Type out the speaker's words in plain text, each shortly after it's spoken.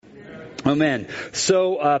Amen.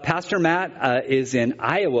 So Pastor Matt is in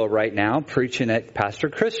Iowa right now preaching at Pastor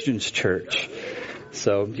Christian's church.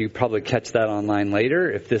 So you probably catch that online later.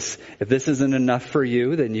 If this isn't enough for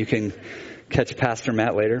you, then you can catch Pastor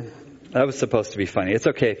Matt later. That was supposed to be funny. It's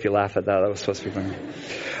okay if you laugh at that. That was supposed to be funny.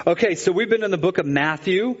 Okay, so we've been in the book of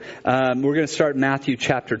Matthew. We're going to start Matthew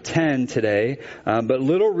chapter 10 today. But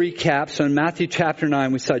little recap. So in Matthew chapter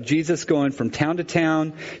 9, we saw Jesus going from town to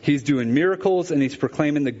town. He's doing miracles and he's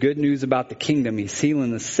proclaiming the good news about the kingdom. He's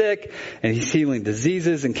healing the sick and he's healing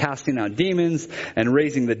diseases and casting out demons and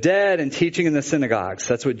raising the dead and teaching in the synagogues.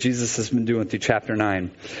 That's what Jesus has been doing through chapter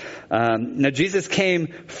 9. Now Jesus came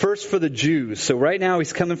first for the Jews. So right now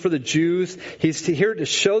he's coming for the Jews. He's here to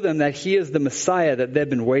show them that he is the Messiah that they've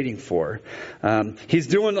been waiting for. He's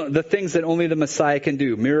doing the things that only the Messiah can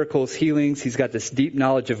do. Miracles, healings. He's got this deep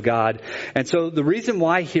knowledge of God. And so the reason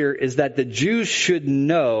why here is that the Jews should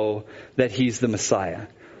know that he's the Messiah.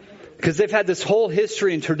 Because they've had this whole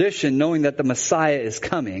history and tradition knowing that the Messiah is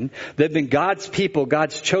coming. They've been God's people,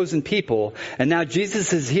 God's chosen people. And now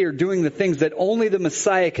Jesus is here doing the things that only the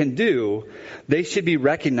Messiah can do. They should be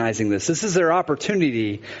recognizing this. This is their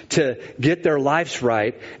opportunity to get their lives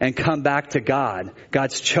right and come back to God.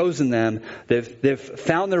 God's chosen them. They've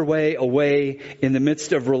found their way away in the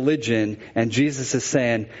midst of religion. And Jesus is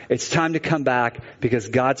saying, it's time to come back because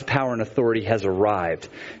God's power and authority has arrived.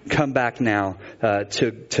 Come back now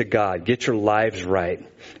to God. Get your lives right.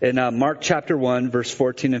 In Mark chapter 1, verse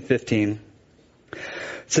 14 and 15, it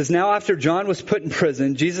says, Now after John was put in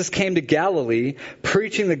prison, Jesus came to Galilee,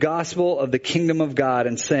 preaching the gospel of the kingdom of God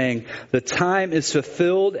and saying, the time is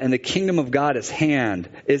fulfilled and the kingdom of God is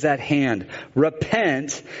at hand.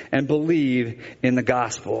 Repent and believe in the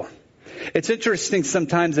gospel. It's interesting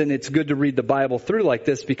sometimes, and it's good to read the Bible through like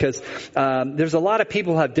this because there's a lot of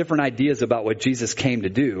people who have different ideas about what Jesus came to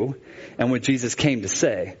do and what Jesus came to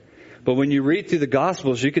say. But when you read through the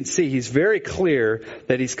Gospels, you can see he's very clear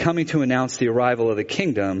that he's coming to announce the arrival of the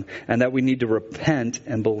kingdom and that we need to repent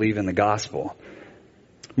and believe in the gospel.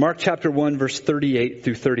 Mark chapter 1 verse 38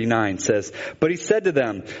 through 39 says, But he said to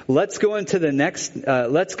them, let's go into the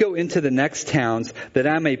next towns that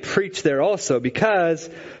I may preach there also, because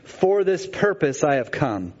for this purpose I have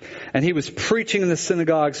come. And he was preaching in the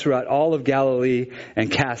synagogues throughout all of Galilee and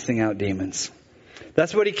casting out demons.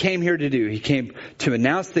 That's what he came here to do. He came to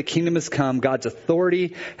announce the kingdom has come. God's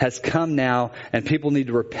authority has come now, and people need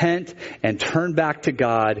to repent and turn back to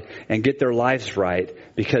God and get their lives right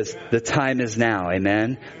because the time is now.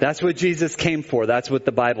 Amen. That's what Jesus came for. That's what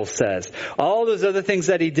the Bible says. All those other things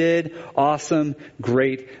that he did, awesome,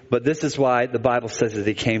 great, but this is why the Bible says that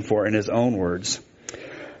he came for in his own words.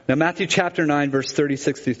 Now Matthew chapter 9 verse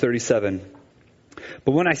 36 through 37.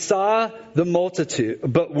 But when he saw the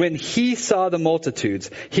multitudes,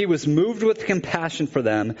 he was moved with compassion for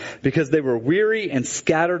them because they were weary and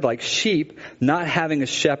scattered like sheep, not having a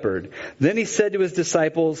shepherd. Then he said to his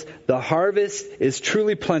disciples, the harvest is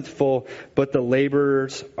truly plentiful, but the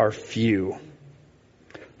laborers are few.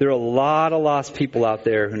 There are a lot of lost people out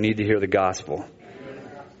there who need to hear the gospel.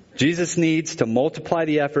 Jesus needs to multiply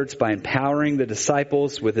the efforts by empowering the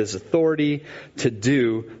disciples with his authority to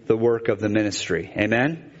do the work of the ministry.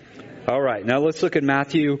 Amen? All right, now let's look at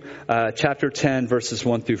Matthew chapter 10, verses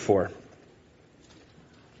 1 through 4.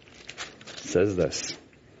 It says this.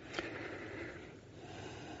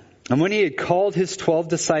 And when he had called his 12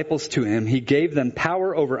 disciples to him, he gave them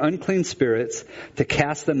power over unclean spirits to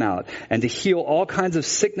cast them out and to heal all kinds of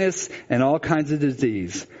sickness and all kinds of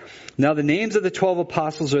disease. Now the names of the 12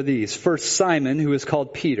 apostles are these. First, Simon, who is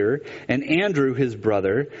called Peter, and Andrew, his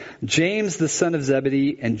brother, James, the son of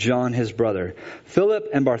Zebedee, and John, his brother, Philip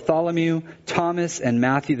and Bartholomew, Thomas and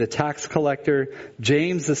Matthew, the tax collector,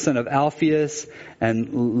 James, the son of Alphaeus, and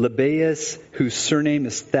Lebbaeus, whose surname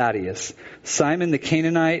is Thaddeus, Simon the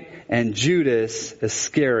Canaanite, and Judas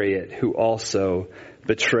Iscariot, who also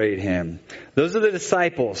betrayed him. Those are the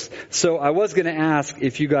disciples. So I was going to ask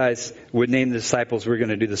if you guys would name the disciples. We're going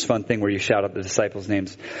to do this fun thing where you shout out the disciples'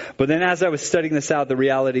 names. But then as I was studying this out, the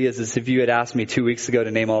reality is if you had asked me 2 weeks ago to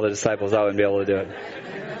name all the disciples, I wouldn't be able to do it.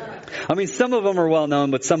 I mean, some of them are well known,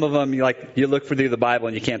 but some of them, you look through the Bible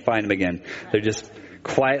and you can't find them again. They're just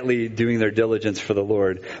quietly doing their diligence for the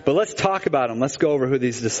Lord. But let's talk about them. Let's go over who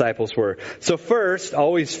these disciples were. So first,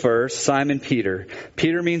 always first, Simon Peter.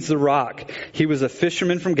 Peter means the rock. He was a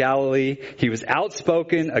fisherman from Galilee. He was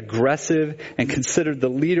outspoken, aggressive, and considered the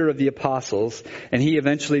leader of the apostles. And he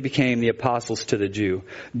eventually became the apostles to the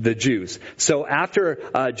Jews. So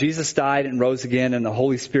after Jesus died and rose again and the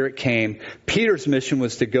Holy Spirit came, Peter's mission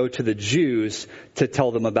was to go to the Jews to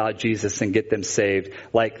tell them about Jesus and get them saved,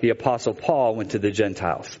 like the apostle Paul went to the Gentiles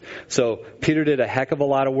Gentiles. So Peter did a heck of a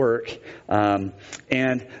lot of work. Honestly,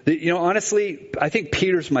 I think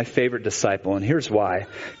Peter's my favorite disciple, and here's why.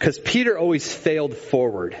 Because Peter always failed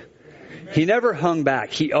forward. He never hung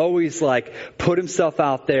back. He always put himself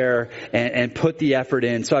out there and put the effort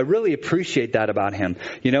in. So I really appreciate that about him.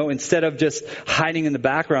 Instead of just hiding in the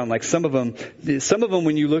background like some of them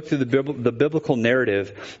when you look through the biblical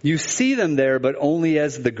narrative, you see them there, but only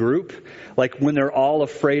as the group. Like when they're all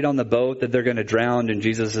afraid on the boat that they're going to drown and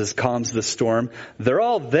Jesus calms the storm. They're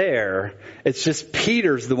all there. It's just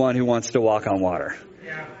Peter's the one who wants to walk on water.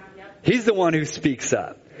 He's the one who speaks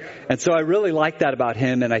up. And so I really like that about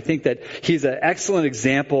him, and I think that he's an excellent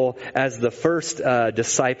example as the first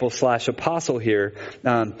disciple / apostle here,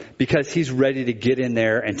 because he's ready to get in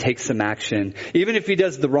there and take some action. Even if he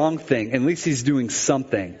does the wrong thing, at least he's doing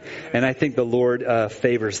something. And I think the Lord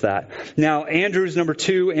favors that. Now, Andrew's number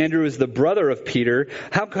 2. Andrew is the brother of Peter.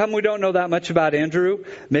 How come we don't know that much about Andrew?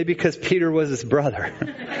 Maybe because Peter was his brother.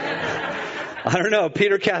 I don't know.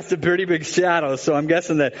 Peter cast a pretty big shadow, so I'm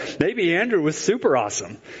guessing that maybe Andrew was super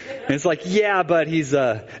awesome. And it's but he's,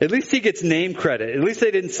 at least he gets name credit. At least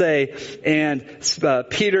they didn't say, and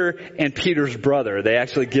Peter and Peter's brother. They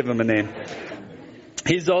actually give him a name.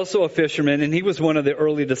 He's also a fisherman, and he was one of the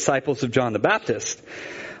early disciples of John the Baptist.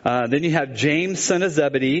 Then you have James, son of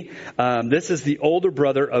Zebedee. This is the older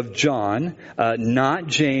brother of John, not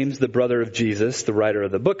James, the brother of Jesus, the writer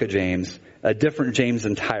of the book of James. A different James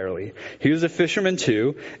entirely. He was a fisherman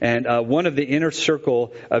too, and one of the inner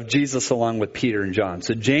circle of Jesus along with Peter and John.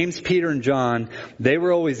 So James, Peter, and John, they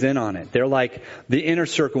were always in on it. They're like the inner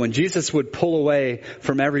circle. When Jesus would pull away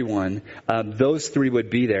from everyone, those three would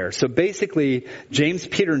be there. So basically, James,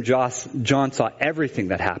 Peter, and John saw everything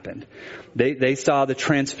that happened. They saw the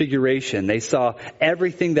transfiguration. They saw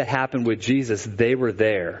everything that happened with Jesus. They were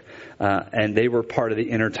there. And they were part of the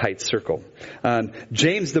inner tight circle.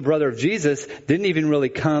 James, the brother of Jesus, didn't even really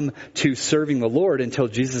come to serving the Lord until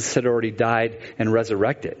Jesus had already died and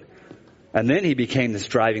resurrected. And then he became this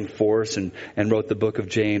driving force and wrote the book of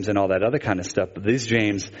James and all that other kind of stuff. But these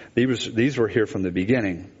were here from the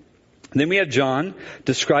beginning. And then we have John,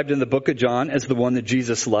 described in the book of John as the one that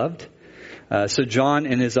Jesus loved. So John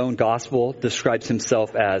in his own gospel describes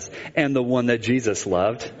himself as, and the one that Jesus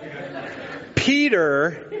loved.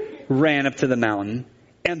 Peter ran up to the mountain,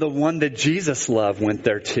 and the one that Jesus loved went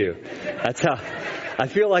there too. That's how, I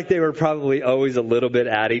feel like they were probably always a little bit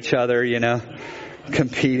at each other,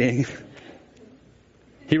 competing.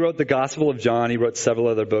 He wrote the Gospel of John. He wrote several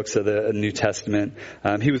other books of the New Testament.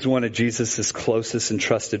 He was one of Jesus' closest and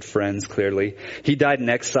trusted friends, clearly. He died in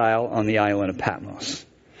exile on the island of Patmos.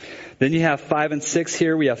 Then you have 5 and 6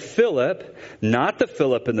 here. We have Philip, not the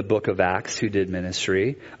Philip in the book of Acts who did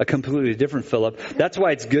ministry, a completely different Philip. That's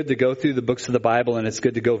why it's good to go through the books of the Bible, and it's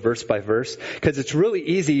good to go verse by verse, because it's really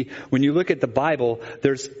easy when you look at the Bible.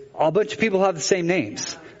 There's a bunch of people who have the same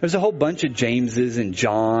names. There's a whole bunch of Jameses and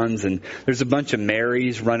Johns, and there's a bunch of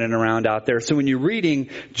Marys running around out there. So when you're reading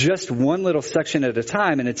just one little section at a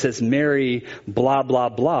time and it says Mary, blah, blah,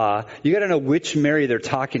 blah, you got to know which Mary they're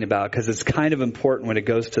talking about, because it's kind of important when it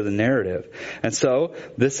goes to the narrative. And so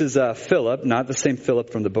this is Philip, not the same Philip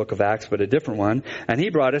from the book of Acts, but a different one. And he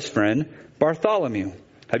brought his friend Bartholomew.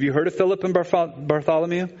 Have you heard of Philip and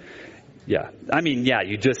Bartholomew? Yeah.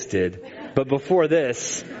 You just did. But before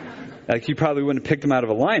this, you probably wouldn't have picked them out of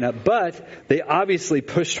a lineup, but they obviously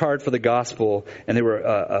pushed hard for the gospel, and they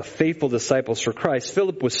were faithful disciples for Christ.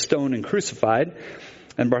 Philip was stoned and crucified,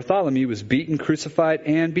 and Bartholomew was beaten, crucified,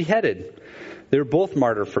 and beheaded. They were both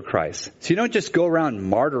martyred for Christ. So you don't just go around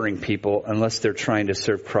martyring people unless they're trying to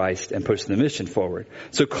serve Christ and push the mission forward.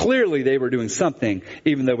 So clearly they were doing something,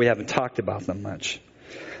 even though we haven't talked about them much.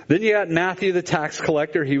 Then you got Matthew the tax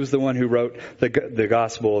collector. He was the one who wrote the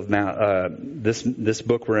Gospel of this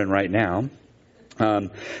book we're in right now.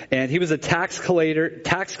 And he was a tax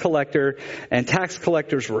collector, and tax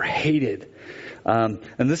collectors were hated. And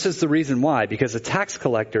this is the reason why, because a tax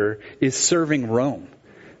collector is serving Rome.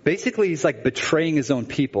 Basically, he's like betraying his own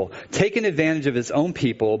people, taking advantage of his own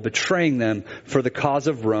people, betraying them for the cause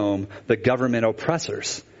of Rome, the government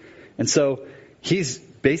oppressors. And so he's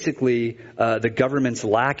basically the government's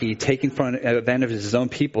lackey, taking advantage of his own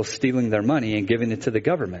people, stealing their money and giving it to the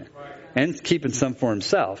government, and keeping some for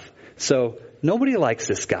himself. So nobody likes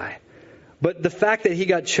this guy. But the fact that he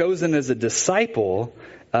got chosen as a disciple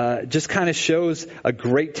just kind of shows a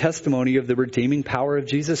great testimony of the redeeming power of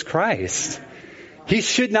Jesus Christ. He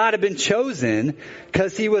should not have been chosen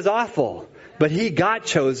because he was awful, but he got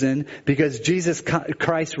chosen because Jesus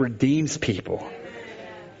Christ redeems people.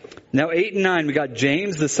 Now 8 and 9, we got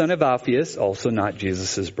James, the son of Alphaeus, also not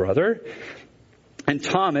Jesus' brother. and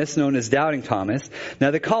Thomas, known as Doubting Thomas.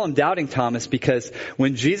 Now they call him Doubting Thomas because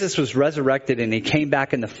when Jesus was resurrected and he came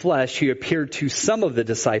back in the flesh, he appeared to some of the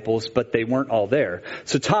disciples, but they weren't all there.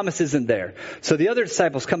 So Thomas isn't there. So the other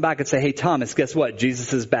disciples come back and say, hey, Thomas, guess what?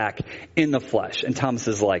 Jesus is back in the flesh. And Thomas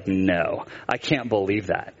is like, no, I can't believe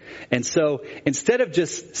that. And so instead of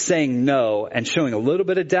just saying no and showing a little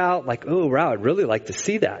bit of doubt, like, oh, wow, I'd really like to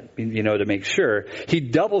see that, to make sure, he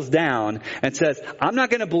doubles down and says, I'm not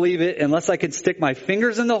going to believe it unless I can stick my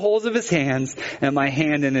fingers in the holes of his hands and my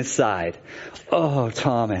hand in his side. Oh,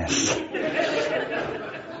 Thomas.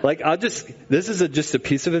 This is just a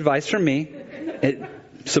piece of advice from me,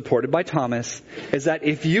 supported by Thomas, is that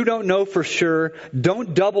if you don't know for sure,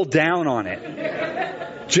 don't double down on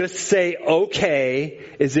it. Just say, okay,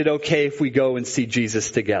 is it okay if we go and see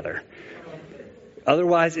Jesus together?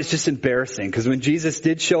 Otherwise, it's just embarrassing. Because when Jesus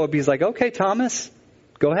did show up, he's like, okay, Thomas,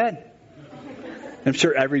 go ahead. I'm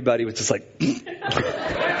sure everybody was just like,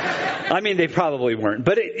 I mean, they probably weren't.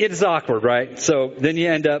 But it's awkward, right? So then you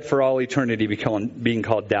end up for all eternity being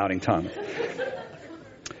called Doubting Thomas.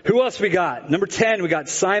 Who else we got? Number 10, we got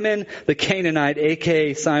Simon the Canaanite,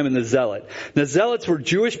 a.k.a. Simon the Zealot. The Zealots were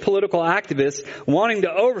Jewish political activists wanting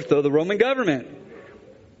to overthrow the Roman government.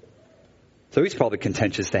 So he's probably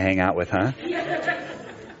contentious to hang out with, huh?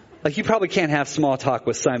 Like, you probably can't have small talk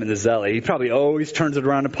with Simon the Zealot. He probably always turns it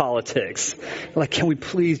around to politics. Like, can we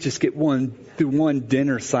please just get through one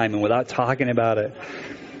dinner, Simon, without talking about it?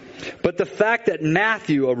 But the fact that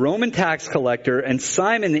Matthew, a Roman tax collector, and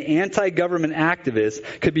Simon, the anti-government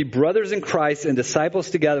activist, could be brothers in Christ and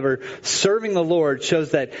disciples together serving the Lord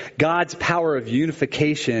shows that God's power of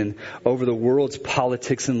unification over the world's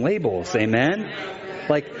politics and labels. Amen?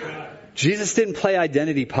 Like, Jesus didn't play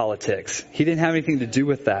identity politics. He didn't have anything to do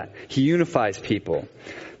with that. He unifies people.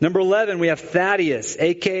 Number 11, we have Thaddeus,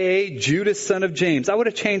 a.k.a. Judas, son of James. I would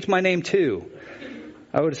have changed my name too.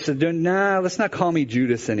 I would have said, nah, let's not call me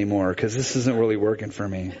Judas anymore because this isn't really working for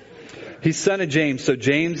me. He's son of James. So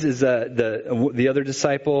James is the other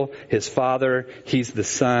disciple, his father. He's the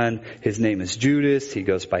son. His name is Judas. He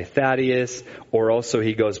goes by Thaddeus, or also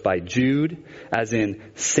he goes by Jude, as in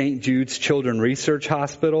St. Jude's Children's Research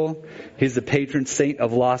Hospital. He's the patron saint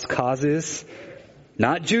of lost causes.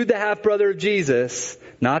 Not Jude, the half-brother of Jesus.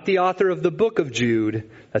 Not the author of the book of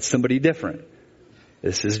Jude. That's somebody different.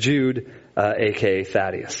 This is Jude, a.k.a.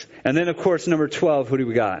 Thaddeus. And then, of course, number 12, who do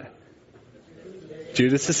we got?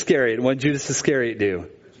 Judas Iscariot. What did Judas Iscariot do?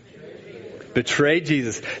 Betray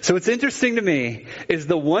Jesus. So what's interesting to me is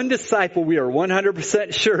the one disciple we are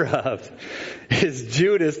 100% sure of is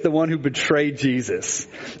Judas, the one who betrayed Jesus.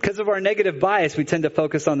 Because of our negative bias, we tend to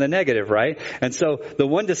focus on the negative, right? And so the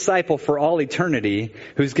one disciple for all eternity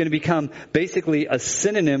who's going to become basically a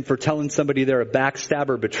synonym for telling somebody they're a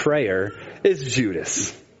backstabber betrayer is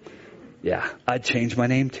Judas. Yeah, I'd change my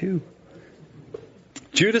name too.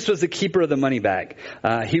 Judas was the keeper of the money bag.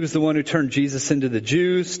 He was the one who turned Jesus into the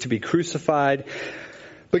Jews to be crucified.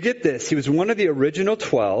 But get this, he was one of the original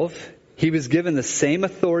 12. He was given the same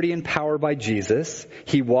authority and power by Jesus.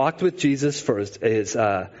 He walked with Jesus for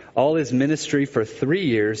all his ministry for 3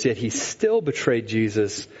 years, yet he still betrayed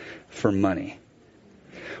Jesus for money.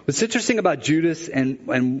 What's interesting about Judas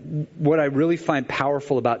and what I really find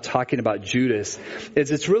powerful about talking about Judas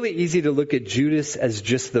is it's really easy to look at Judas as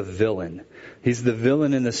just the villain. He's the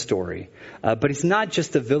villain in the story. But he's not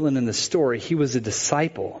just a villain in the story. He was a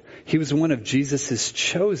disciple. He was one of Jesus'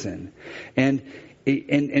 chosen. And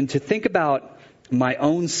to think about my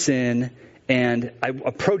own sin, and I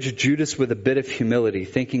approach Judas with a bit of humility,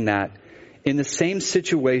 thinking that in the same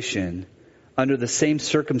situation, under the same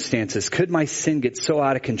circumstances, could my sin get so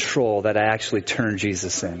out of control that I actually turn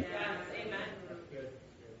Jesus in?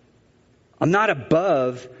 I'm not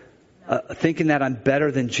above thinking that I'm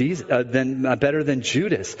better than Jesus, better than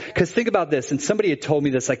Judas. Because think about this, and somebody had told me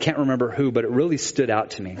this, I can't remember who, but it really stood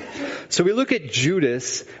out to me. So we look at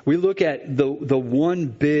Judas, we look at the one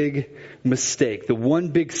big mistake, the one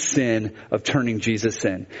big sin of turning Jesus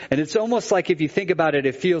in. And it's almost like, if you think about it,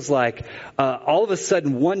 it feels like all of a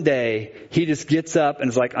sudden one day he just gets up and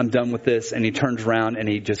is like, I'm done with this, and he turns around and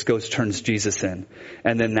he just turns Jesus in.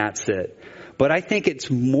 And then that's it. But I think it's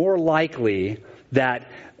more likely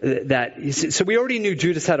that so we already knew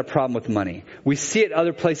Judas had a problem with money. We see it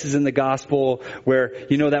other places in the gospel where,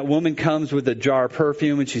 that woman comes with a jar of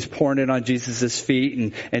perfume and she's pouring it on Jesus'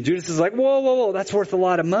 feet. And Judas is like, whoa, that's worth a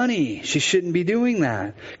lot of money. She shouldn't be doing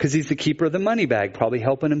that. Because he's the keeper of the money bag, probably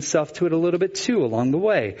helping himself to it a little bit too along the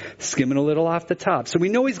way, skimming a little off the top. So we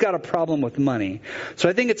know he's got a problem with money. So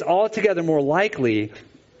I think it's altogether more likely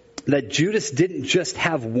that Judas didn't just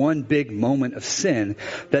have one big moment of sin,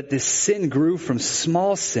 that this sin grew from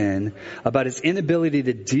small sin about his inability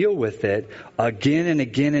to deal with it again and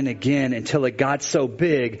again and again until it got so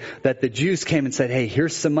big that the Jews came and said, hey,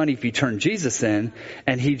 here's some money if you turn Jesus in.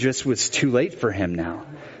 And he just was too late for him now.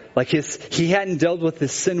 Like he hadn't dealt with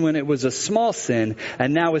this sin when it was a small sin,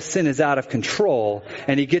 and now his sin is out of control,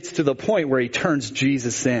 and he gets to the point where he turns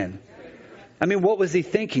Jesus in. I mean, what was he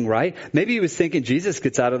thinking, right? Maybe he was thinking Jesus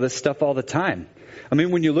gets out of this stuff all the time. I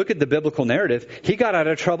mean, when you look at the biblical narrative, he got out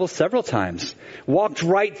of trouble several times. Walked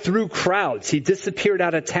right through crowds. He disappeared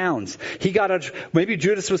out of towns. Maybe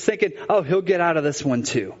Judas was thinking, oh, he'll get out of this one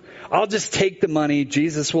too. I'll just take the money.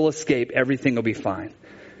 Jesus will escape. Everything will be fine.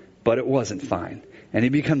 But it wasn't fine. And he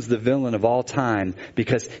becomes the villain of all time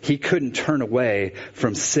because he couldn't turn away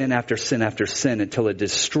from sin after sin after sin until it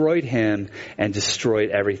destroyed him and destroyed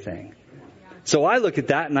everything. So I look at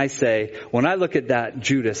that and I say, when I look at that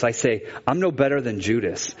Judas, I say, I'm no better than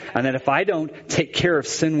Judas. And that if I don't take care of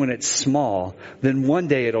sin when it's small, then one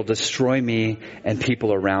day it'll destroy me and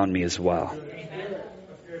people around me as well.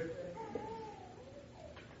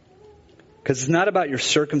 Because it's not about your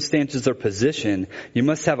circumstances or position. You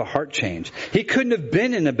must have a heart change. He couldn't have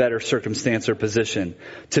been in a better circumstance or position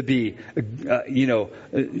to be,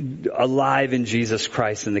 alive in Jesus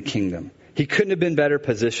Christ in the kingdom. He couldn't have been better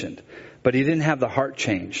positioned. But he didn't have the heart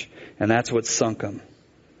change. And that's what sunk him.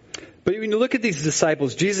 But when you look at these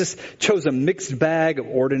disciples, Jesus chose a mixed bag of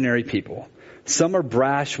ordinary people. Some are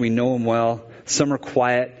brash. We know them well. Some are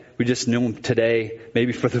quiet. We just knew them today,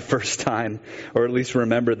 maybe for the first time, or at least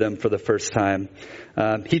remember them for the first time.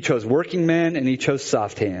 He chose working men and he chose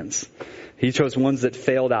soft hands. He chose ones that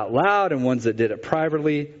failed out loud and ones that did it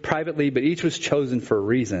privately, but each was chosen for a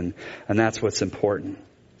reason, and that's what's important.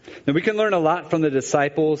 Now, we can learn a lot from the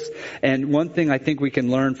disciples, and one thing I think we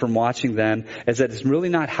can learn from watching them is that it's really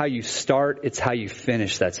not how you start, it's how you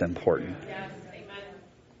finish that's important.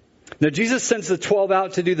 Now, Jesus sends the 12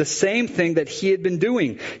 out to do the same thing that he had been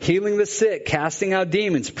doing, healing the sick, casting out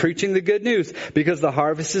demons, preaching the good news, because the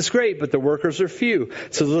harvest is great, but the workers are few.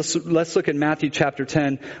 So let's look at Matthew chapter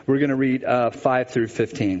 10. We're going to read 5 through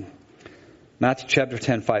 15. Matthew chapter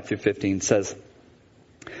 10, 5 through 15 says,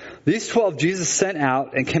 These 12 Jesus sent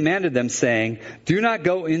out and commanded them, saying, Do not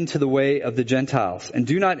go into the way of the Gentiles, and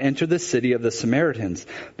do not enter the city of the Samaritans,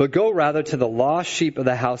 but go rather to the lost sheep of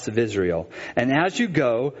the house of Israel. And as you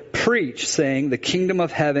go, preach, saying, The kingdom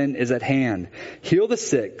of heaven is at hand. Heal the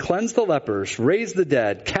sick, cleanse the lepers, raise the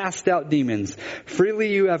dead, cast out demons.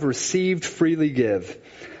 Freely you have received, freely give.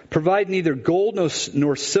 Provide neither gold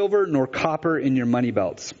nor silver nor copper in your money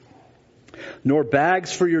belts, nor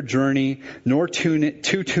bags for your journey, nor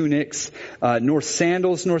two tunics, nor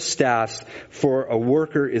sandals, nor staffs, for a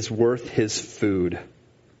worker is worth his food.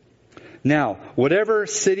 Now, whatever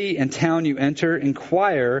city and town you enter,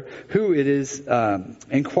 inquire who in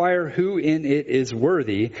it is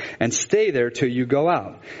worthy, and stay there till you go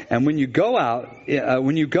out. And when you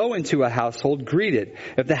go into a household, greet it.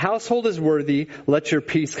 If the household is worthy, let your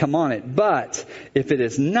peace come on it. But if it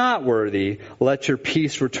is not worthy, let your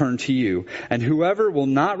peace return to you. And whoever will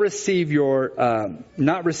not receive you,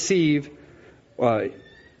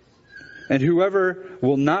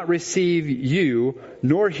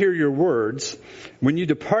 nor hear your words, when you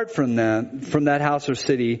depart from that house or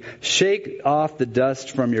city, shake off the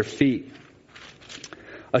dust from your feet.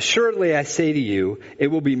 Assuredly, I say to you, it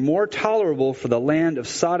will be more tolerable for the land of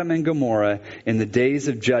Sodom and Gomorrah in the days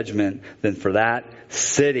of judgment than for that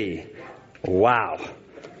city. Wow,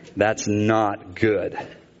 that's not good.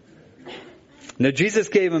 Now, Jesus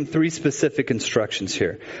gave them 3 specific instructions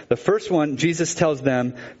here. The first one, Jesus tells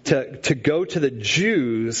them to go to the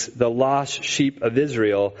Jews, the lost sheep of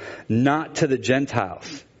Israel, not to the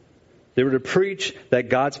Gentiles. They were to preach that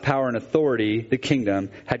God's power and authority, the kingdom,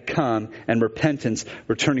 had come, and repentance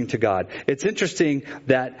returning to God. It's interesting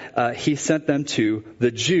that he sent them to the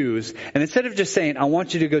Jews. And instead of just saying, I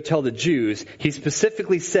want you to go tell the Jews, he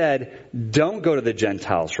specifically said, don't go to the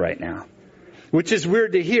Gentiles right now. Which is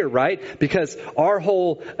weird to hear, right? Because our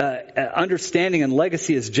whole understanding and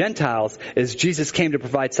legacy as Gentiles is Jesus came to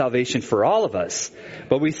provide salvation for all of us.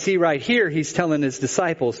 But we see right here, he's telling his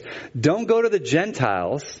disciples, don't go to the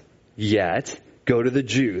Gentiles yet. Go to the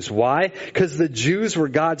Jews. Why? Because the Jews were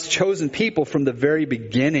God's chosen people from the very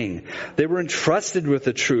beginning. They were entrusted with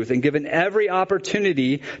the truth and given every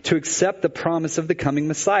opportunity to accept the promise of the coming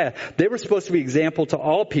Messiah. They were supposed to be example to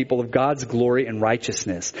all people of God's glory and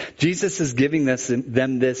righteousness. Jesus is giving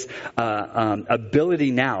them this ability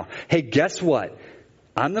now. Hey, guess what?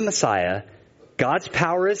 I'm the Messiah. God's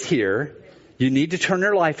power is here. You need to turn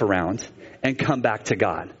your life around and come back to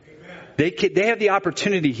God. They have the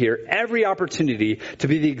opportunity here, every opportunity, to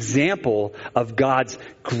be the example of God's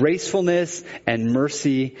gracefulness and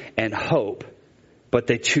mercy and hope. But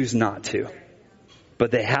they choose not to.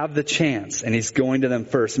 But they have the chance, and he's going to them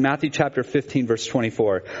first. Matthew chapter 15, verse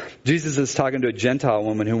 24. Jesus is talking to a Gentile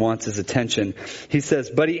woman who wants his attention. He says,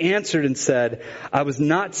 "But he answered and said, I was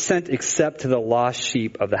not sent except to the lost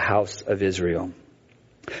sheep of the house of Israel."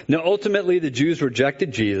 Now, ultimately, the Jews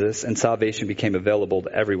rejected Jesus, and salvation became available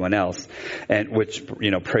to everyone else. And which,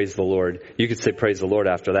 praise the Lord. You could say praise the Lord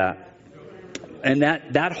after that. And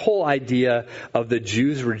that whole idea of the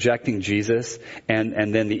Jews rejecting Jesus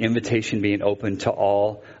and then the invitation being open to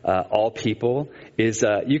all people is,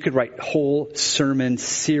 you could write whole sermon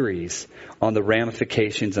series on the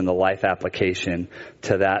ramifications and the life application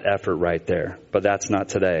to that effort right there. But that's not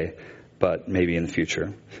today, but maybe in the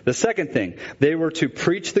future. The second thing, they were to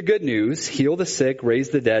preach the good news, heal the sick, raise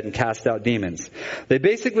the dead, and cast out demons. They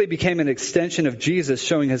basically became an extension of Jesus,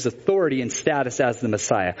 showing his authority and status as the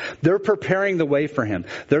Messiah. They're preparing the way for him.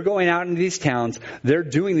 They're going out into these towns. They're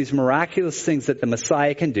doing these miraculous things that the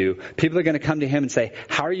Messiah can do. People are going to come to him and say,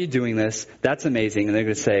 "How are you doing this? That's amazing." And they're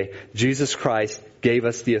going to say, "Jesus Christ gave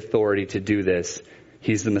us the authority to do this.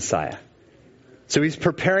 He's the Messiah." So he's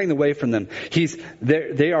preparing the way from them.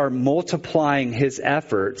 They are multiplying his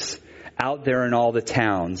efforts out there in all the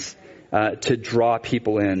towns to draw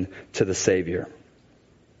people in to the Savior.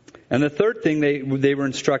 And the third thing, they were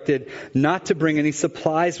instructed not to bring any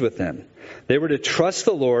supplies with them. They were to trust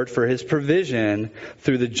the Lord for his provision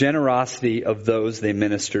through the generosity of those they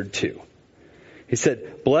ministered to. He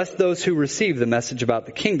said, "Bless those who receive the message about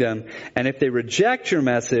the kingdom, and if they reject your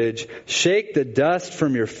message, shake the dust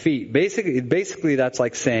from your feet." Basically that's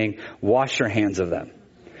like saying, wash your hands of them.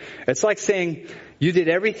 It's like saying, you did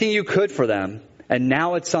everything you could for them, and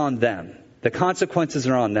now it's on them. The consequences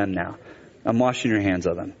are on them now. I'm washing your hands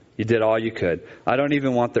of them. You did all you could. I don't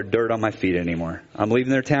even want their dirt on my feet anymore. I'm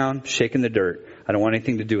leaving their town, shaking the dirt. I don't want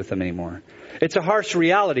anything to do with them anymore. It's a harsh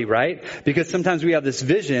reality, right? Because sometimes we have this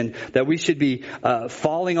vision that we should be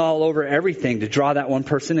falling all over everything to draw that one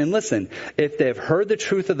person in. Listen, if they've heard the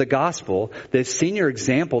truth of the gospel, they've seen your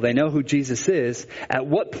example, they know who Jesus is, at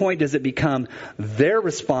what point does it become their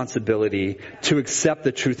responsibility to accept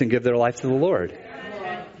the truth and give their life to the Lord?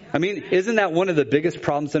 I mean, isn't that one of the biggest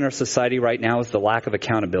problems in our society right now is the lack of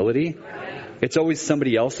accountability? It's always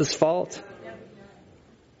somebody else's fault.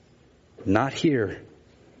 Not here.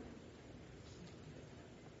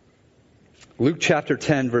 Luke chapter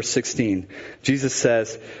 10, verse 16, Jesus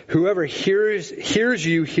says, "Whoever hears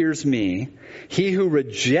you hears me. He who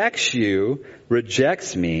rejects you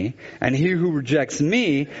rejects me. And he who rejects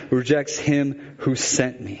me rejects him who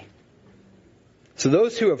sent me." So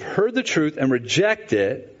those who have heard the truth and reject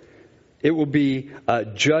it, it will be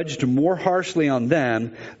judged more harshly on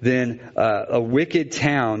them than a wicked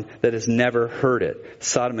town that has never heard it,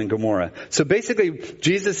 Sodom and Gomorrah. So basically,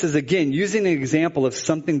 Jesus is again using an example of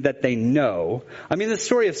something that they know. I mean, the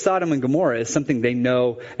story of Sodom and Gomorrah is something they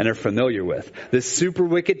know and are familiar with. This super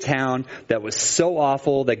wicked town that was so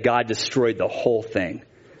awful that God destroyed the whole thing.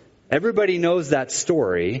 Everybody knows that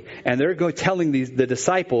story, and they're telling the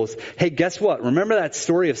disciples, "Hey, guess what? Remember that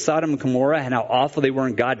story of Sodom and Gomorrah and how awful they were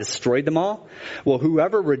and God destroyed them all? Well,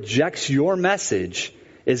 whoever rejects your message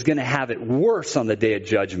is going to have it worse on the day of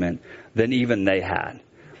judgment than even they had."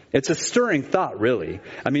 It's a stirring thought, really.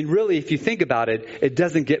 I mean, really, if you think about it, it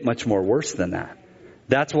doesn't get much more worse than that.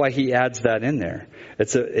 That's why he adds that in there.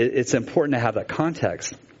 It's important to have that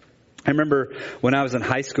context. I remember when I was in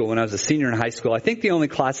high school, when I was a senior in high school, I think the only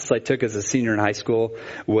classes I took as a senior in high school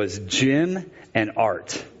was gym and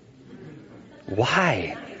art.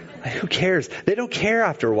 Why? Like, who cares? They don't care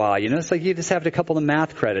after a while, It's like you just have a couple of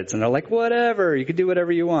math credits and they're like, whatever, you can do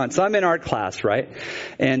whatever you want. So I'm in art class, right?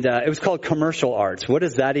 And it was called commercial arts. What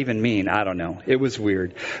does that even mean? I don't know. It was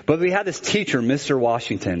weird. But we had this teacher, Mr.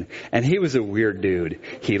 Washington, and he was a weird dude.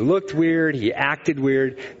 He looked weird. He acted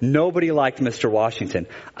weird. Nobody liked Mr. Washington.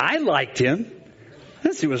 I liked him. I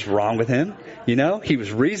didn't see what was wrong with him. He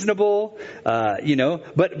was reasonable,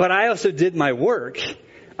 but I also did my work.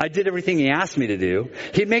 I did everything he asked me to do.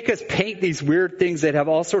 He'd make us paint these weird things that have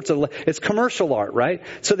all sorts of, it's commercial art, right?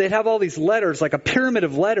 So they'd have all these letters, like a pyramid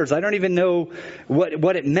of letters. I don't even know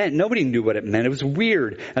what it meant. Nobody knew what it meant. It was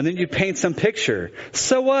weird. And then you'd paint some picture.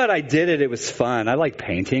 So what? I did it. It was fun. I like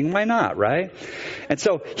painting. Why not, right? And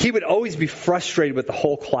so he would always be frustrated with the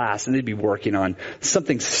whole class, and they'd be working on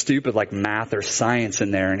something stupid like math or science in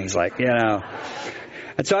there. And he's like,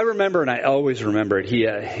 And so I remember, and I always remember it, he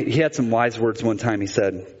had some wise words one time.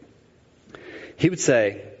 He would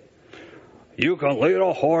say, You can lead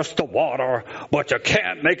a horse to water, but you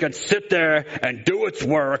can't make it sit there and do its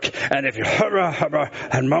work. And if you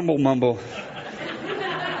and mumble.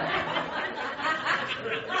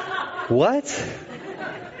 What?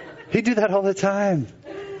 He'd do that all the time.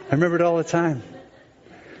 I remember it all the time.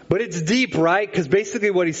 But it's deep, right? Because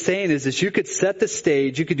basically what he's saying is you could set the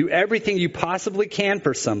stage, you could do everything you possibly can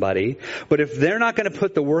for somebody, but if they're not going to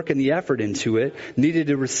put the work and the effort into it, needed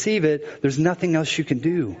to receive it, there's nothing else you can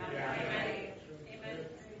do.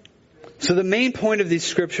 So the main point of these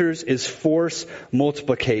scriptures is force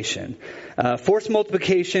multiplication. Force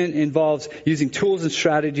multiplication involves using tools and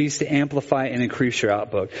strategies to amplify and increase your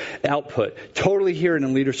output. Totally hear it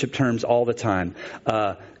in leadership terms all the time.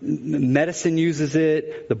 Medicine uses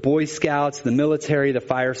it, the Boy Scouts, the military, the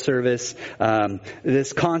fire service.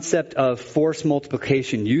 This concept of force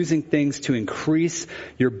multiplication, using things to increase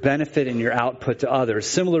your benefit and your output to others,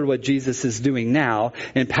 similar to what Jesus is doing now,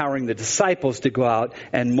 empowering the disciples to go out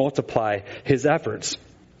and multiply his efforts.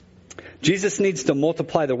 Jesus needs to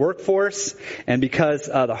multiply the workforce, and because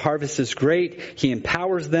the harvest is great, he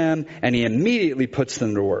empowers them and he immediately puts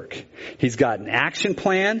them to work. He's got an action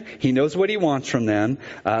plan. He knows what he wants from them,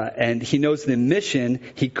 and he knows the mission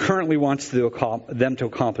he currently wants them to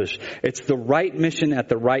accomplish. It's the right mission at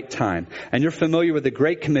the right time. And you're familiar with the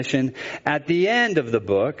Great Commission at the end of the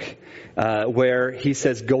book, where he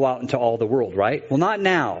says, go out into all the world, right? Well, not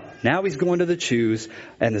now. Now he's going to the Jews,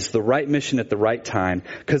 and it's the right mission at the right time,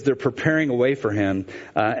 because they're preparing a way for him,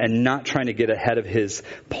 and not trying to get ahead of his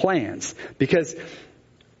plans. Because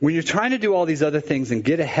when you're trying to do all these other things and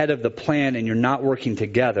get ahead of the plan and you're not working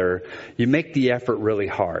together, you make the effort really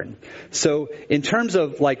hard. So in terms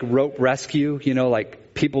of like rope rescue,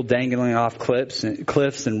 like people dangling off cliffs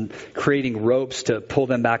and creating ropes to pull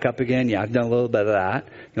them back up again. Yeah, I've done a little bit of that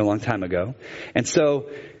a long time ago. And so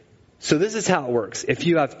this is how it works. If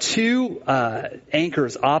you have two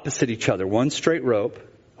anchors opposite each other, one straight rope,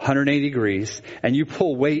 180 degrees, and you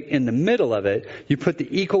pull weight in the middle of it, you put the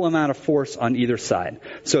equal amount of force on either side.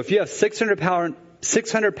 So if you have 600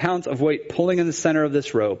 pounds of weight pulling in the center of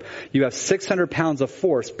this rope, you have 600 pounds of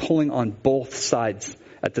force pulling on both sides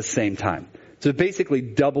at the same time. So basically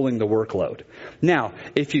doubling the workload. Now,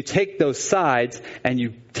 if you take those sides and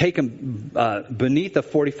you take them beneath a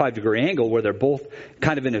 45-degree angle where they're both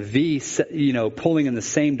kind of in a V, pulling in the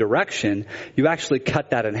same direction, you actually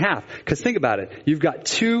cut that in half. Because think about it. You've got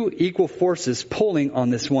two equal forces pulling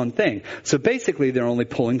on this one thing. So basically they're only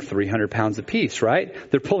pulling 300 pounds apiece, right?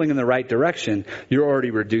 They're pulling in the right direction. You're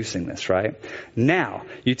already reducing this, right? Now,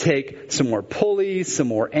 you take some more pulleys, some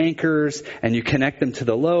more anchors, and you connect them to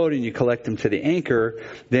the load and you collect them to the anchor.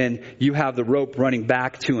 Then you have the rope running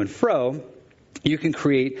back to and fro. You can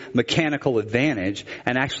create mechanical advantage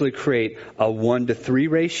and actually create a 1-to-3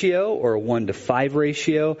 ratio or a 1-to-5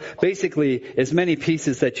 ratio. Basically, as many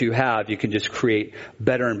pieces that you have, you can just create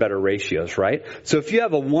better and better ratios, right? So if you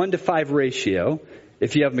have a 1-to-5 ratio,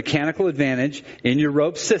 if you have mechanical advantage in your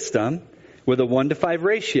rope system with a 1-to-5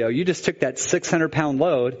 ratio, you just took that 600-pound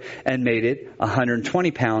load and made it 120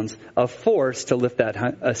 pounds of force to lift that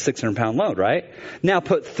 600-pound load, right? Now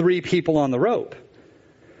put 3 people on the rope.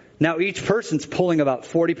 Now each person's pulling about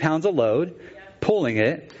 40 pounds of load, pulling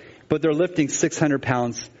it, but they're lifting 600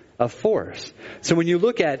 pounds of force. So when you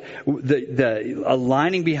look at the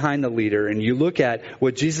aligning behind the leader and you look at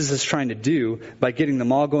what Jesus is trying to do by getting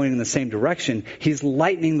them all going in the same direction, he's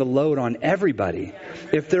lightening the load on everybody.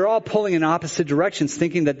 If they're all pulling in opposite directions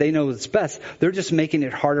thinking that they know what's best, they're just making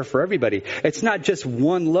it harder for everybody. It's not just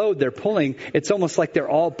one load they're pulling. It's almost like they're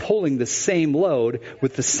all pulling the same load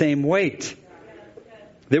with the same weight.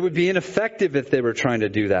 They would be ineffective if they were trying to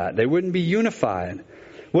do that. They wouldn't be unified.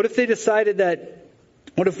 What if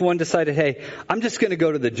one decided, hey, I'm just going to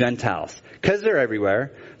go to the Gentiles because they're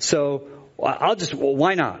everywhere. So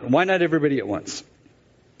why not? Why not everybody at once?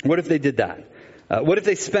 What if they did that? What if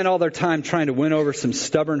they spent all their time trying to win over some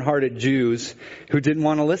stubborn-hearted Jews who didn't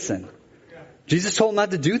want to listen? Jesus told them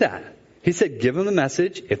not to do that. He said, give them the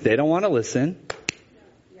message. If they don't want to listen,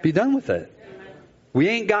 be done with it. We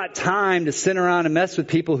ain't got time to sit around and mess with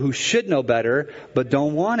people who should know better, but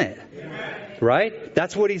don't want it. Right?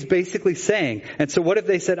 That's what he's basically saying. And so what if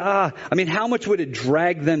they said, how much would it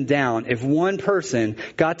drag them down if one person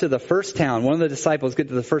got to the first town, one of the disciples get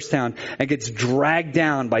to the first town and gets dragged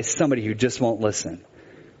down by somebody who just won't listen?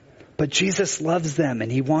 But Jesus loves them and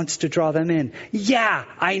he wants to draw them in. Yeah,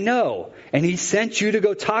 I know. And he sent you to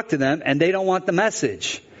go talk to them and they don't want the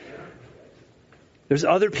message. There's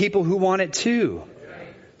other people who want it too.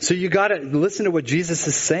 So you got to listen to what Jesus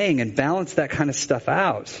is saying and balance that kind of stuff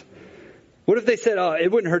out. What if they said,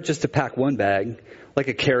 it wouldn't hurt just to pack one bag? Like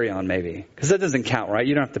a carry-on maybe. Because that doesn't count, right?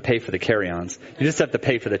 You don't have to pay for the carry-ons. You just have to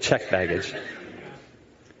pay for the checked baggage.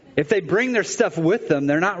 If they bring their stuff with them,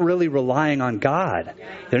 they're not really relying on God.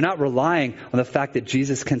 They're not relying on the fact that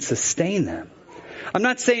Jesus can sustain them. I'm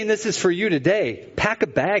not saying this is for you today. Pack a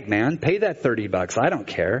bag, man. Pay that $30. I don't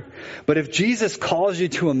care. But if Jesus calls you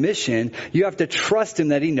to a mission, you have to trust him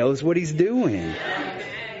that he knows what he's doing.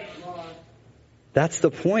 That's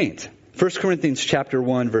the point. 1 Corinthians chapter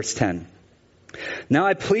 1, verse 10. Now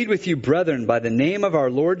I plead with you, brethren, by the name of our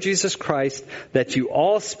Lord Jesus Christ, that you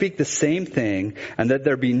all speak the same thing, and that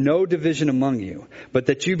there be no division among you, but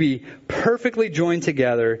that you be perfectly joined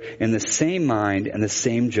together in the same mind and the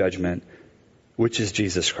same judgment, which is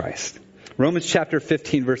Jesus Christ. Romans chapter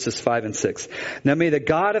 15, verses 5 and 6. Now may the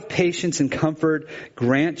God of patience and comfort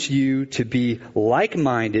grant you to be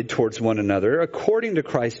like-minded towards one another, according to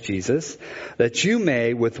Christ Jesus, that you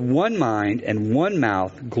may, with one mind and one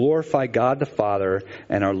mouth, glorify God the Father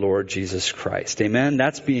and our Lord Jesus Christ. Amen?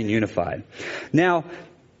 That's being unified. Now,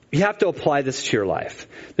 you have to apply this to your life.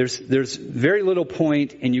 There's very little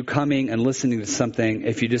point in you coming and listening to something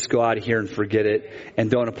if you just go out of here and forget it and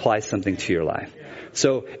don't apply something to your life.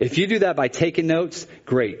 So if you do that by taking notes,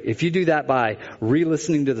 great. If you do that by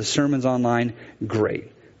re-listening to the sermons online,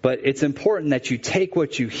 great. But it's important that you take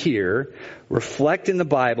what you hear, reflect in the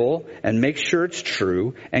Bible, and make sure it's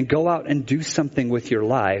true, and go out and do something with your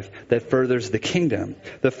life that furthers the kingdom.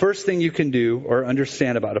 The first thing you can do or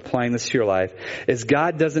understand about applying this to your life is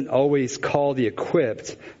God doesn't always call the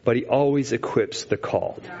equipped, but he always equips the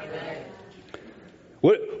called.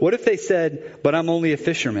 What if they said, but I'm only a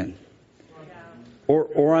fisherman?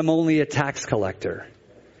 Or I'm only a tax collector?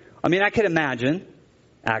 I mean, I could imagine,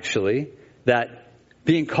 actually, that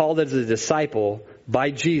being called as a disciple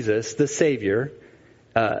by Jesus, the Savior,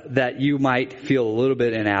 that you might feel a little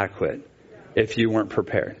bit inadequate if you weren't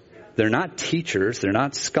prepared. They're not teachers. They're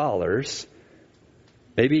not scholars.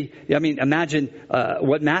 Maybe, imagine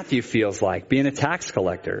what Matthew feels like being a tax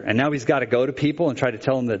collector. And now he's got to go to people and try to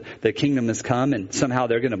tell them that the kingdom has come and somehow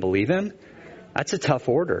they're going to believe him. That's a tough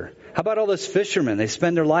order. How about all those fishermen? They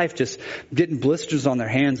spend their life just getting blisters on their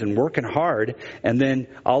hands and working hard. And then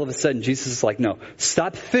all of a sudden Jesus is like, no,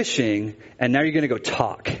 stop fishing. And now you're going to go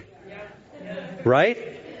talk.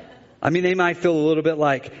 Right? I mean, they might feel a little bit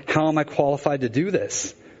like, how am I qualified to do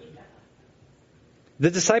this? The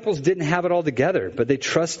disciples didn't have it all together, but they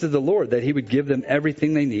trusted the Lord that he would give them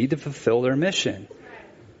everything they need to fulfill their mission.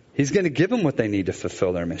 He's going to give them what they need to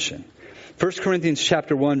fulfill their mission. 1 Corinthians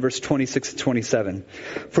chapter 1, verse 26 and 27.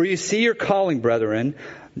 For you see your calling, brethren,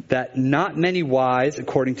 that not many wise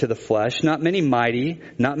according to the flesh, not many mighty,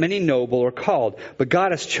 not many noble are called. But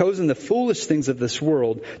God has chosen the foolish things of this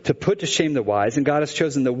world to put to shame the wise. And God has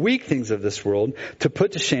chosen the weak things of this world to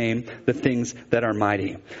put to shame the things that are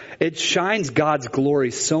mighty. It shines God's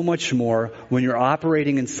glory so much more when you're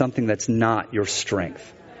operating in something that's not your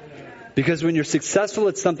strength. Because when you're successful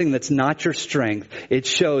at something that's not your strength, it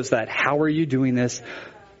shows that how are you doing this?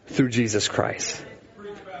 Through Jesus Christ.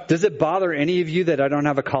 Does it bother any of you that I don't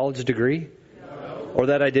have a college degree? No. Or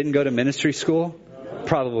that I didn't go to ministry school? No.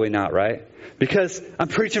 Probably not, right? Because I'm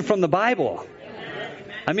preaching from the Bible.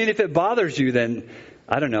 I mean, if it bothers you, then,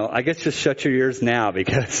 I don't know, I guess just shut your ears now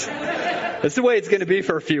because that's the way it's going to be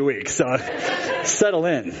for a few weeks. So settle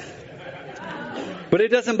in. But it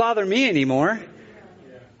doesn't bother me anymore.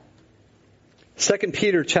 2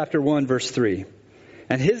 Peter chapter 1, verse 3.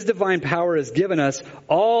 And his divine power has given us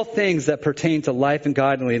all things that pertain to life and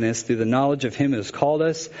godliness through the knowledge of him who has called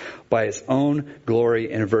us by his own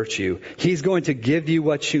glory and virtue. He's going to give you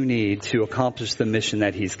what you need to accomplish the mission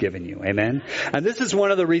that he's given you. Amen? And this is one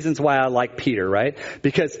of the reasons why I like Peter, right?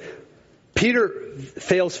 Because Peter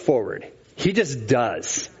fails forward. He just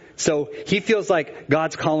does. So he feels like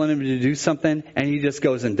God's calling him to do something and he just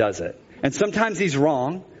goes and does it. And sometimes he's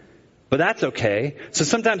wrong. But that's okay. So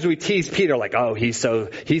sometimes we tease Peter like, oh, he's so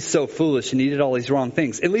foolish and he did all these wrong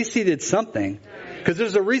things. At least he did something. Because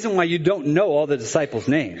there's a reason why you don't know all the disciples'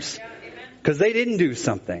 names. Because they didn't do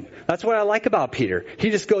something. That's what I like about Peter. He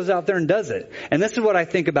just goes out there and does it. And this is what I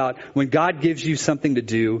think about when God gives you something to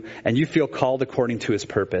do and you feel called according to his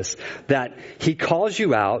purpose. That he calls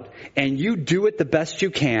you out and you do it the best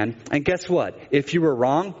you can. And guess what? If you were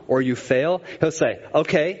wrong or you fail, he'll say,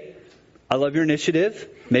 okay, I love your initiative.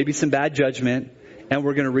 Maybe some bad judgment, and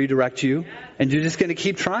we're going to redirect you, and you're just going to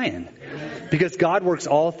keep trying. Because God works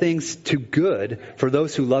all things to good for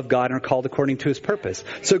those who love God and are called according to his purpose.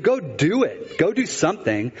 So go do it. Go do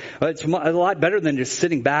something. It's a lot better than just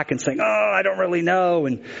sitting back and saying, oh, I don't really know,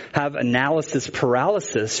 and have analysis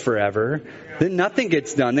paralysis forever. Then nothing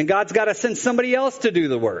gets done. Then God's got to send somebody else to do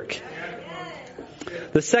the work.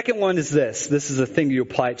 The second one is this. This is a thing you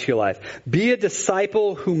apply it to your life. Be a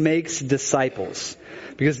disciple who makes disciples.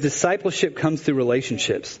 Because discipleship comes through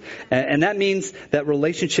relationships. And that means that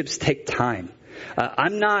relationships take time.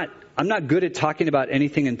 I'm not good at talking about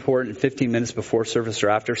anything important 15 minutes before service or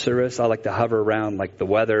after service. I like to hover around like the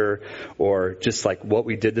weather or just like what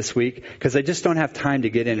we did this week, because I just don't have time to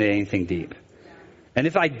get into anything deep. And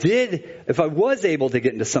if I was able to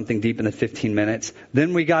get into something deep in the 15 minutes,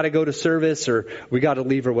 then we got to go to service or we got to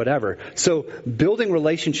leave or whatever. So building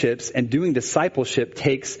relationships and doing discipleship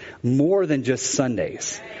takes more than just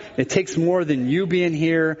Sundays. It takes more than you being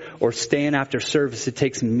here or staying after service. It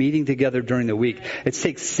takes meeting together during the week. It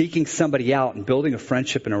takes seeking somebody out and building a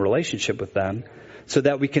friendship and a relationship with them so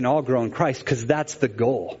that we can all grow in Christ, because that's the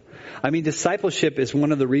goal. I mean, discipleship is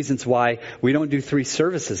one of the reasons why we don't do 3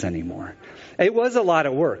 services anymore. It was a lot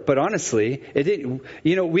of work, but honestly, it didn't,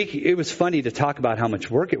 it was funny to talk about how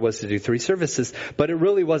much work it was to do 3 services, but it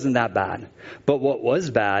really wasn't that bad. But what was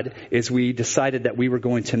bad is we decided that we were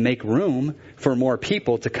going to make room for more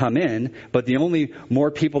people to come in, but the only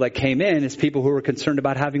more people that came in is people who were concerned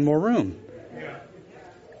about having more room.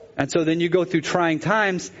 And so then you go through trying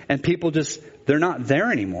times and people they're not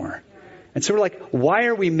there anymore. And so we're like, why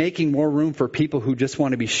are we making more room for people who just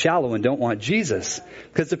want to be shallow and don't want Jesus?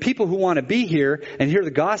 Because the people who want to be here and hear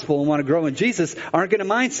the gospel and want to grow in Jesus aren't going to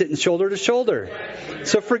mind sitting shoulder to shoulder.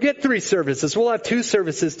 So forget 3 services. We'll have 2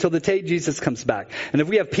 services till the day Jesus comes back. And if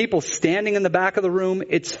we have people standing in the back of the room,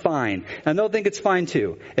 it's fine. And they'll think it's fine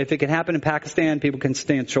too. If it can happen in Pakistan, people can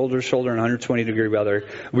stand shoulder to shoulder in 120 degree weather.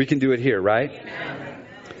 We can do it here, right?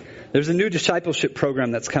 There's a new discipleship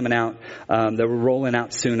program that's coming out that we're rolling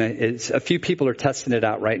out soon. A few people are testing it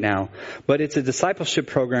out right now. But it's a discipleship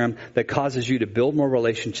program that causes you to build more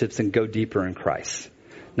relationships and go deeper in Christ.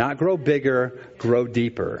 Not grow bigger, grow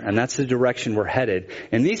deeper. And that's the direction we're headed.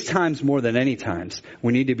 In these times, more than any times,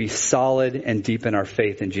 we need to be solid and deep in our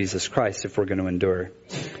faith in Jesus Christ if we're going to endure.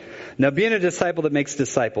 Now, being a disciple that makes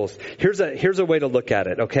disciples, here's a way to look at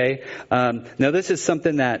it, okay? Now, this is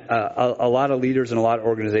something that a lot of leaders and a lot of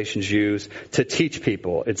organizations use to teach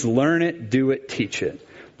people. It's learn it, do it, teach it.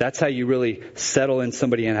 That's how you really settle in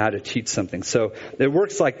somebody and how to teach something. So it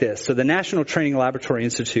works like this. So the National Training Laboratory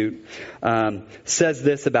Institute says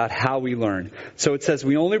this about how we learn. So it says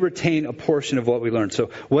we only retain a portion of what we learn. So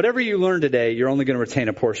whatever you learn today, you're only going to retain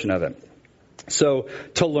a portion of it. So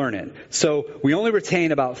to learn it. So we only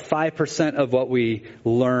retain about 5% of what we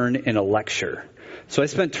learn in a lecture. So I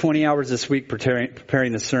spent 20 hours this week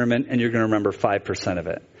preparing the sermon, and you're going to remember 5% of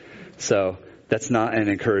it. So that's not an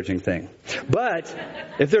encouraging thing. But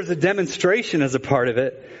if there's a demonstration as a part of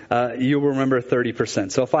it, you'll remember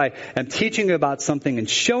 30%. So if I am teaching you about something and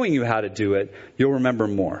showing you how to do it, you'll remember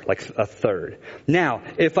more, like a third. Now,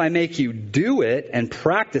 if I make you do it and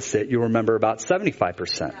practice it, you'll remember about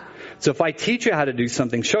 75%. So if I teach you how to do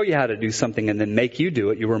something, show you how to do something, and then make you do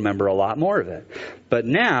it, you'll remember a lot more of it. But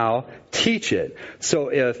now, teach it. So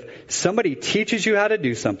if somebody teaches you how to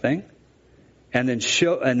do something, and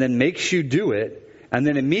then makes you do it, and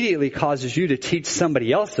then immediately causes you to teach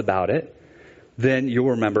somebody else about it, then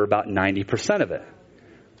you'll remember about 90% of it.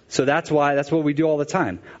 So that's what we do all the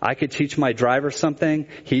time. I could teach my driver something,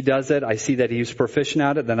 he does it, I see that he's proficient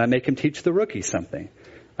at it, then I make him teach the rookie something.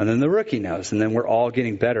 And then the rookie knows, and then we're all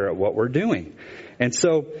getting better at what we're doing. And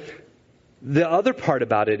so the other part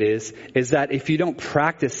about it is that if you don't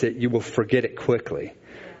practice it, you will forget it quickly.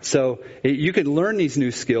 So you can learn these new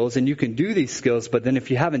skills and you can do these skills, but then if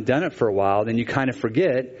you haven't done it for a while, then you kind of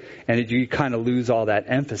forget and you kind of lose all that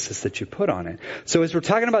emphasis that you put on it. So as we're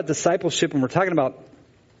talking about discipleship and we're talking about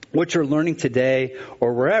what you're learning today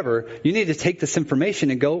or wherever, you need to take this information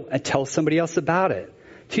and go and tell somebody else about it.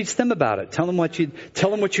 Teach them about it. Tell them what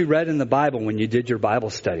you read in the Bible when you did your Bible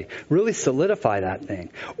study. Really solidify that thing.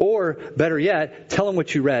 Or better yet, tell them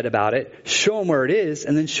what you read about it, show them where it is,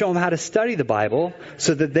 and then show them how to study the Bible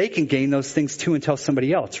so that they can gain those things too and tell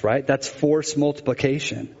somebody else, right? That's force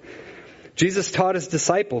multiplication. Jesus taught his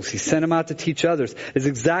disciples. He sent them out to teach others. Is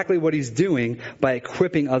exactly what he's doing by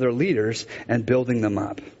equipping other leaders and building them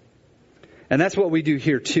up. And that's what we do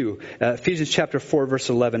here too. Ephesians chapter 4, verse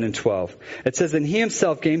 11 and 12. It says, and he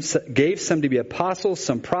himself gave some to be apostles,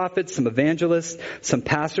 some prophets, some evangelists, some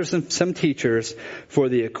pastors, and some teachers for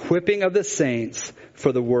the equipping of the saints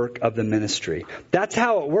for the work of the ministry. That's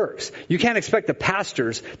how it works. You can't expect the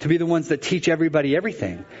pastors to be the ones that teach everybody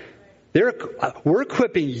everything. We're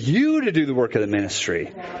equipping you to do the work of the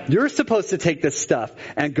ministry. You're supposed to take this stuff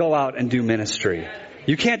and go out and do ministry.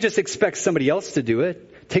 You can't just expect somebody else to do it.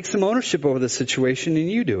 Take some ownership over the situation and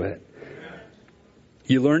you do it.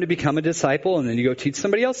 You learn to become a disciple, and then you go teach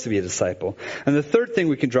somebody else to be a disciple. And the third thing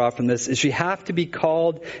we can draw from this is you have to be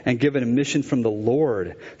called and given a mission from the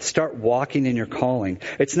Lord. Start walking in your calling.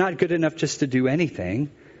 It's not good enough just to do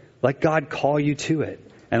anything. Let God call you to it.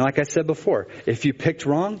 And like I said before, if you picked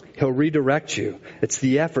wrong, He'll redirect you. It's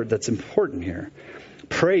the effort that's important here.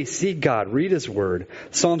 Pray, seek God, read His Word.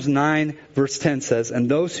 Psalms 9 verse 10 says, "And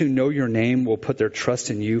those who know your name will put their trust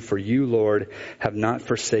in you, for you, Lord, have not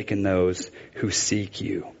forsaken those who seek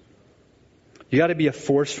you." You got to be a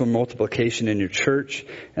force for multiplication in your church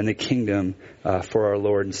and the kingdom for our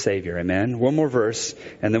Lord and Savior. Amen. One more verse,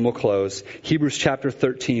 and then we'll close. Hebrews chapter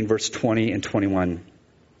 13, verse 20 and 21.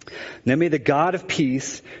 "Now may the God of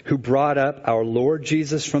peace, who brought up our Lord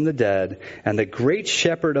Jesus from the dead, and the great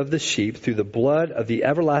shepherd of the sheep through the blood of the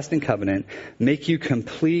everlasting covenant, make you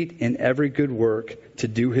complete in every good work to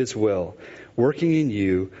do His will, working in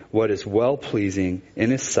you what is well-pleasing in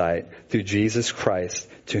His sight through Jesus Christ,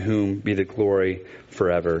 to whom be the glory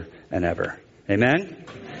forever and ever." Amen?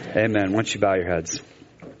 Amen. Once you bow your heads.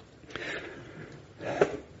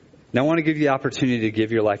 Now I want to give you the opportunity to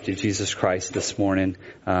give your life to Jesus Christ this morning.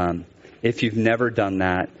 If you've never done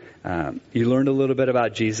that, you learned a little bit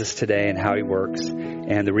about Jesus today and how He works.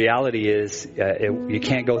 And the reality is you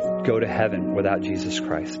can't go to heaven without Jesus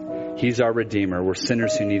Christ. He's our Redeemer. We're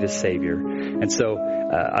sinners who need a Savior. And so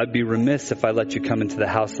I'd be remiss if I let you come into the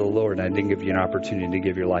house of the Lord and I didn't give you an opportunity to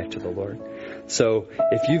give your life to the Lord. So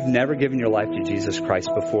if you've never given your life to Jesus Christ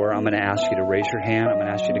before, I'm going to ask you to raise your hand. I'm going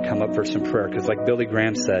to ask you to come up for some prayer. Because like Billy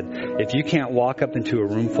Graham said, if you can't walk up into a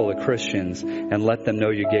room full of Christians and let them know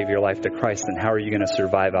you gave your life to Christ, then how are you going to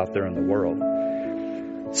survive out there in the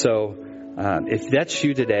world? So if that's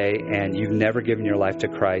you today and you've never given your life to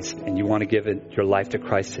Christ and you want to give your life to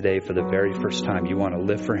Christ today for the very first time, you want to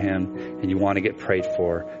live for Him and you want to get prayed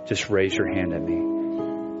for, just raise your hand at me.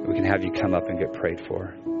 We can have you come up and get prayed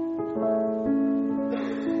for.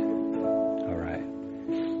 All right.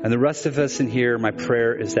 And the rest of us in here, my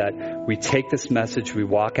prayer is that we take this message, we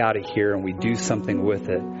walk out of here and we do something with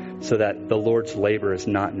it so that the Lord's labor is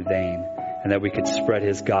not in vain. And that we could spread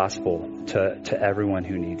His gospel to everyone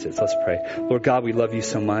who needs it. So let's pray. Lord God, we love You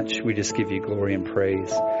so much. We just give You glory and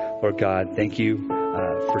praise. Lord God, thank You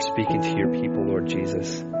for speaking to Your people, Lord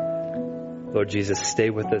Jesus. Lord Jesus, stay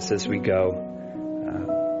with us as we go.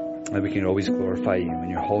 And we can always glorify You in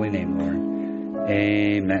Your holy name, Lord.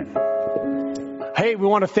 Amen. Hey, we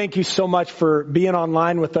want to thank you so much for being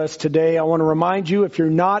online with us today. I want to remind you, if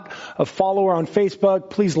you're not a follower on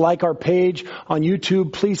Facebook, please like our page on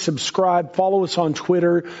YouTube. Please subscribe. Follow us on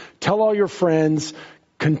Twitter. Tell all your friends.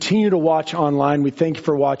 Continue to watch online. We thank you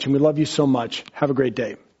for watching. We love you so much. Have a great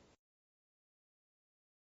day.